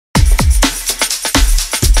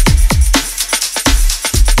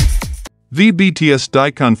V BTS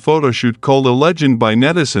dicon photoshoot called a legend by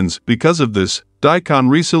netizens. Because of this, dicon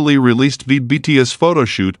recently released V BTS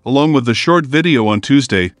photoshoot along with a short video on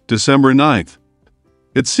Tuesday, December 9th.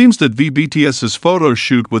 It seems that V BTS's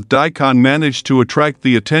photoshoot with dicon managed to attract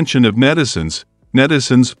the attention of netizens.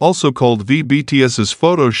 Netizens also called V BTS's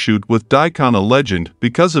photoshoot with dicon a legend.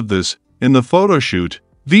 Because of this, in the photoshoot,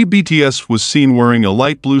 V BTS was seen wearing a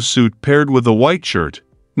light blue suit paired with a white shirt,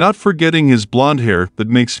 not forgetting his blonde hair that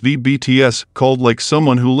makes V BTS called like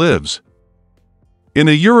someone who lives. In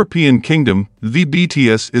a European kingdom, V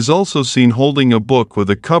BTS is also seen holding a book with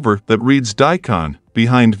a cover that reads dicon.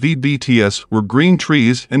 Behind V BTS were green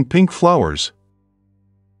trees and pink flowers.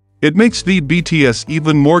 It makes V BTS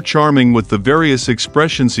even more charming with the various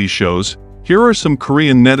expressions he shows. Here are some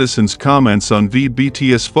Korean netizens' comments on V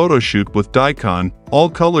BTS photoshoot with dicon. All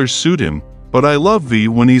colors suit him, but I love V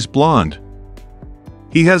when he's blonde.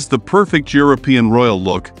 He has the perfect European royal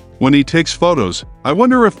look. When he takes photos, I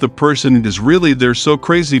wonder if the person is really there, so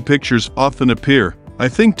crazy pictures often appear. I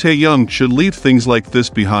think Taehyung should leave things like this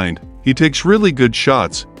behind. He takes really good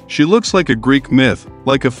shots. She looks like a Greek myth,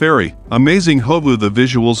 like a fairy. Amazing Hovu. The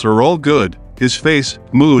visuals are all good. His face,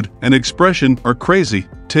 mood, and expression are crazy.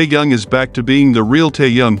 Taehyung is back to being the real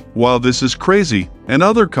Taehyung. Wow, this is crazy. And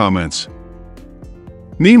other comments.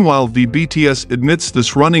 Meanwhile, V BTS admits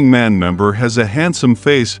this Running Man member has a handsome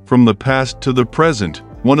face from the past to the present.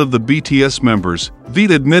 One of the BTS members, V,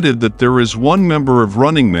 admitted that there is one member of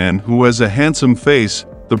Running Man who has a handsome face.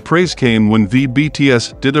 The praise came when V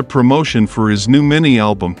BTS did a promotion for his new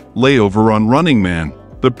mini-album, Layover, on Running Man.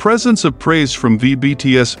 The presence of praise from V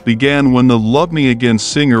BTS began when the Love Me Again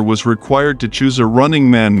singer was required to choose a Running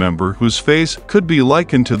Man member whose face could be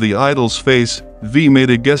likened to the idol's face. V made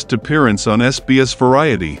a guest appearance on SBS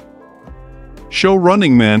Variety show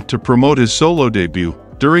Running Man to promote his solo debut.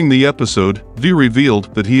 During the episode, V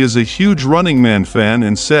revealed that he is a huge Running Man fan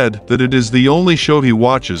and said that it is the only show he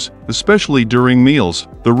watches, especially during meals.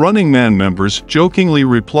 The Running Man members jokingly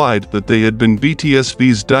replied that they had been BTS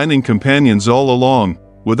V's dining companions all along,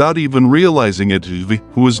 without even realizing it. V,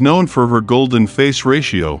 who is known for her golden face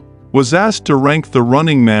ratio, was asked to rank the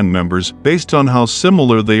Running Man members based on how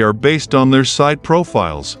similar they are based on their side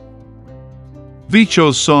profiles. V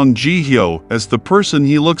chose Song Ji-hyo as the person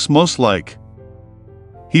he looks most like.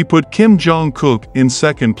 He put Kim Jong-kook in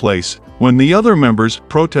second place. When the other members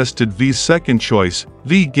protested V's second choice,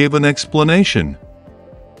 V gave an explanation.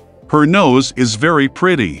 Her nose is very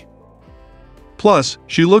pretty. Plus,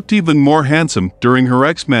 she looked even more handsome during her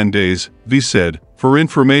X-Man days, V said. For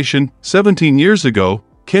information, 17 years ago,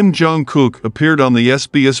 Kim Jong-kook appeared on the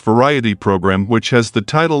SBS Variety program which has the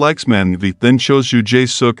title X-Man. V then chose Yoo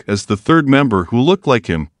Jae-suk as the third member who looked like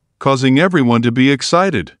him, causing everyone to be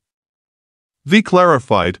excited. V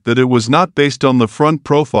clarified that it was not based on the front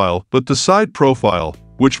profile but the side profile,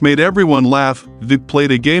 which made everyone laugh. V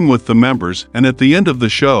played a game with the members, and at the end of the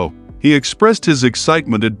show, he expressed his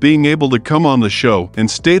excitement at being able to come on the show and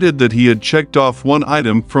stated that he had checked off one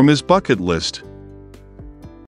item from his bucket list.